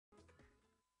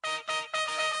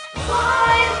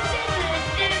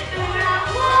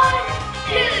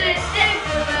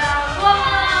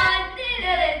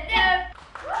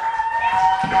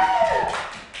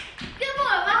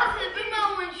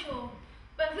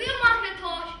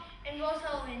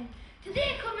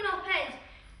Today coming up is,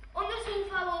 on the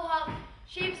sofa we'll have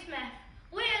Shane Smith.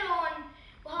 Later on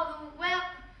we'll have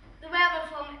the weather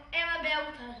from Emma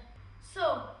Belter.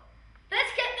 So,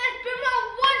 let's get this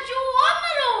Boomerang No1 Show on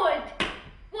the road!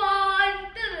 1,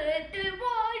 2, 1.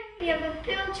 We have a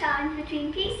pool challenge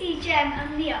between PC, Jim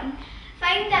and Liam.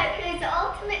 Find out who's the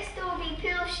ultimate Story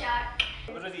pool shark.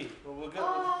 We're ready. We'll go.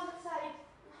 Oh, the side.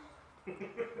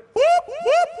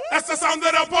 That's the sound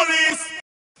of the police!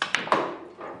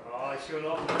 Oh, sure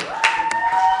enough.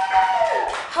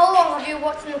 How long have you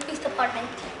worked in the police department?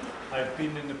 I've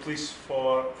been in the police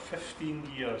for 15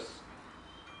 years.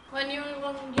 When you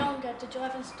were younger, did you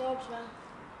live in Storbsville?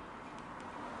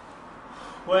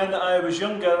 When I was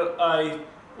younger, I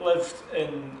lived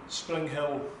in Spring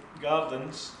Hill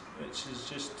Gardens, which is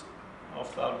just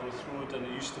off the Arbroath Road, and I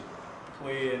used to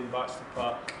play in Baxter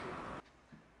Park.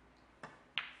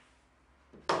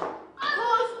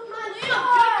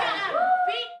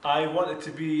 I wanted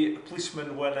to be a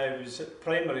policeman when I was at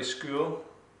primary school,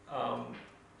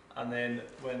 and then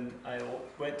when I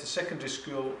went to secondary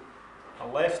school, I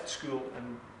left school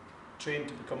and trained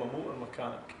to become a motor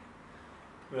mechanic,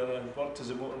 where I worked as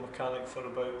a motor mechanic for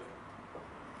about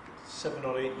 7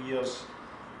 or 8 years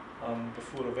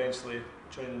before eventually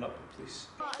joining up the police.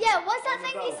 Yeah, what's that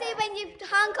thing you say when you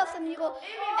handcuff them? You go,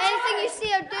 anything you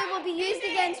say or do will be used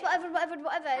against whatever. Yeah,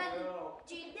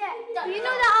 do you know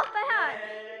that off by heart?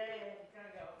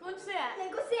 Go and say it.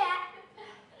 Then go say it.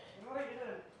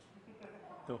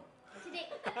 No. Today.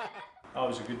 I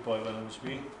was a good boy when I was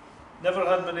wee. Never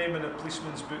had my name in a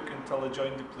policeman's book until I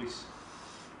joined the police.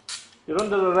 You're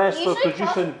under arrest for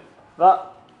producing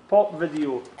that pop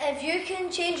video. If you can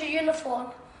change your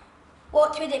uniform,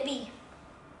 what would it be?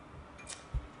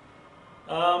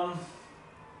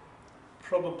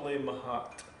 Probably my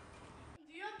hat. Do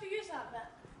you have to use that bit?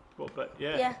 What bit?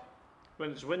 Yeah. Yeah.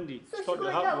 When it's windy, So it's she not goes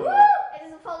the hat like, blowing. it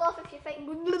doesn't fall off if you're fighting.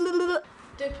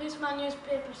 Do policemen use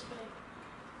paper spray?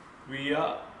 We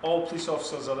all police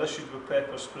officers are issued with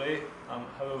pepper spray.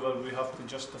 However, we have to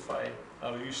justify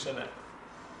our use in it.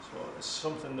 So it's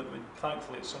something that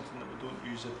thankfully, it's something that we don't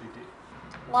use every day.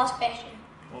 Last question.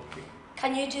 Okay.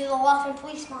 Can you do the laughing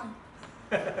policeman?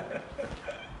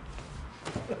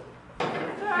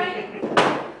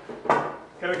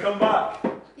 Can we come back?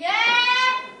 Yeah!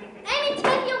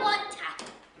 Anytime you want to.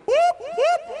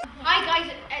 Hi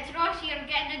guys, it's Ross here,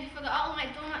 getting ready for the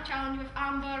Ultimate Donut Challenge with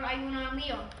Amber, Iona and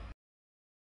Leon.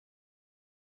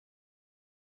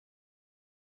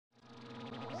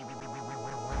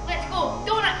 Let's go,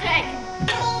 donut time!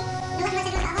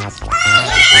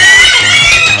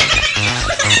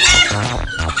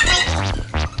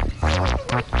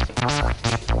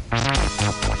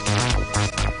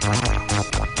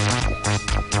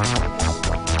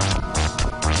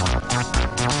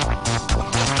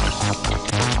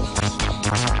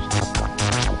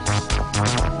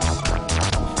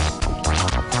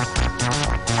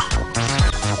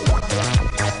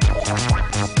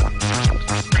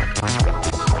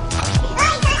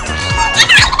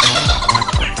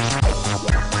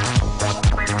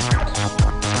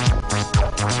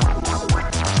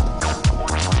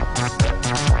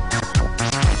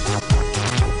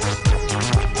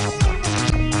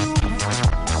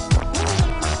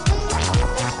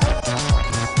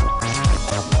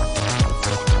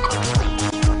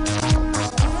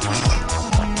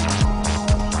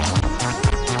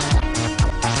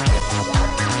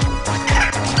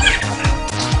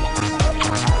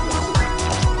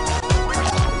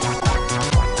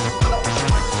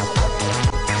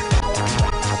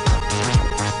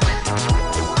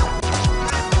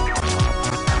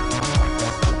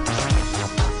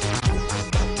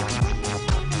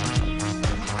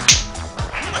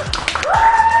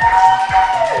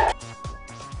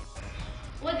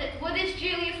 What is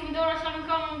Julia from Dora Summer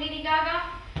calling Lady Gaga?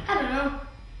 I don't know.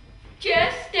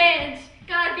 Just dance,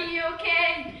 gotta be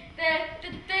okay. That's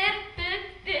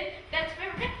my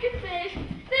reputation.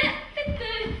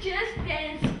 Just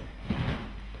dance.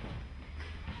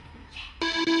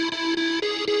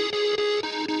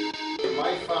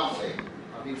 My family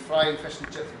have been frying fish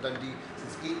and chips in Dundee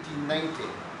since 1890.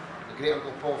 The great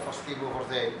Uncle Paul first came over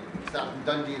then, started in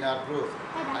Dundee and Arbroath,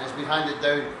 and it's been handed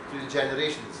down through the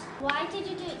generations. Why did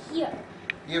you do it here?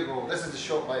 Here we go. This is the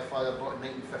shop my father bought in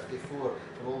 1954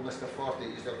 from old Mr. Forty.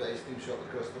 He used to have a ice cream shop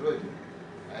across the road.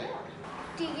 Right?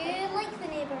 Do you like the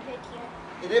neighbourhood here?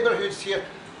 The neighbourhoods here,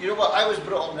 you know what, I was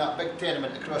brought up in that big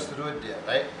tenement across the road there,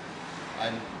 right?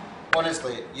 And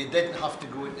honestly, you didn't have to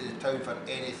go into the town for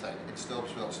anything in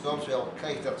Storbsville. Storbsville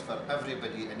catered for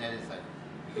everybody and anything.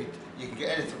 You can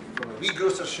get anything from a wee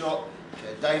grocer shop, to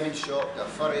a diamond shop, to a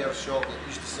furrier shop that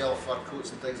used to sell fur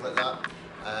coats and things like that.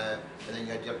 And then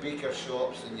you had your baker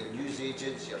shops and your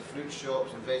newsagents, your fruit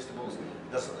shops and vegetables.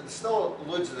 There's still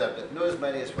loads of them, but not as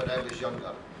many as when I was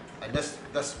younger. And this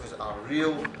was a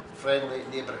real friendly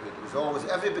neighbourhood. It was always,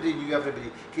 everybody knew everybody.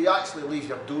 You could actually leave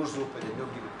your doors open and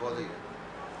nobody would bother you.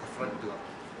 The front door.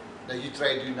 Now you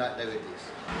try doing that nowadays.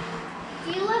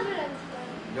 Do you live around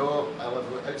here? No, I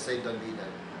live outside Dundee now.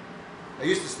 I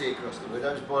used to stay across the road.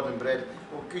 I was born and bred.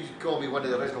 Well, could you call me one of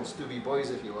the original Stubby boys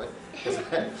if you want?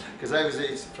 Because I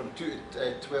was from 2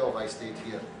 to 12 I stayed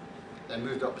here. Then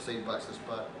moved up beside Baxter's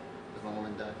Park with my mum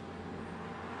and dad.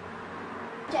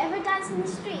 Do you ever dance in the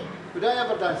street? Would I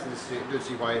ever dance in the street? Don't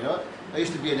see why not. I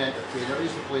used to be an entertainer. I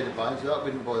used to play the band, so that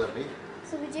wouldn't bother me.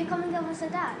 So would you come and give us a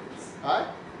dance? Aye?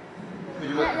 Would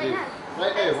you want to do? Now.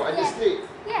 Right now, what, in the street?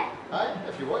 Yeah. Aye,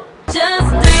 if you want. Just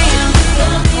dance,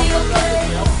 gonna be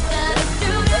okay. Just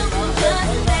do, just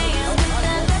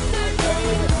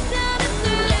dance.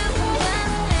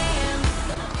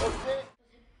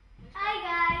 Hi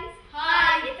guys.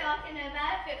 Hi. You're talking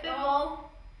about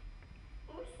football.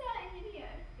 What's that in your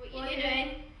ear? What are you doing?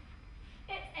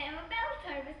 It's Emma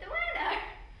Belter with the weather.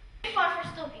 For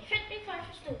Stubby. Fit me for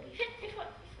Stubby. Fit me for.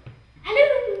 Hello,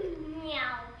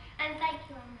 meow, and thank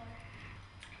you, Amber.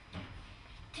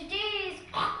 Today's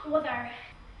weather.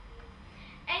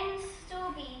 In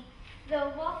Stoby,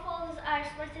 the waffles are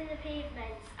splitting the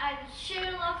pavements. I'd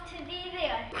sure love to be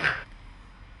there.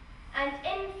 And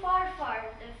in Farfar,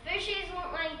 the fishes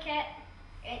won't like it.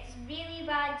 It's really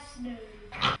bad snow.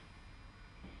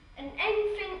 And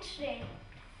in Finchley,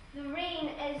 the rain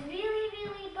is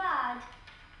really bad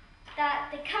that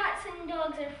the cats and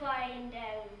dogs are flying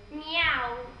down.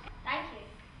 Meow. Thank you.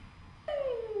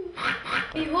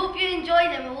 We hope you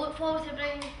enjoyed them. We look forward to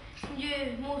bringing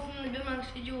you more from the Boomerang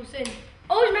studio soon.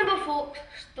 Always remember, folks,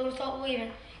 don't stop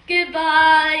believing.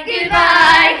 Goodbye,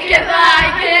 goodbye,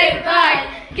 goodbye, goodbye,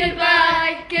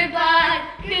 goodbye, goodbye,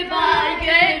 goodbye, goodbye,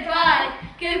 goodbye,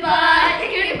 goodbye,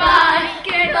 goodbye,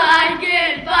 goodbye,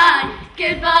 goodbye,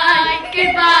 goodbye,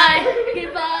 goodbye,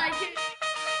 goodbye.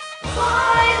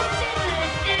 Bye.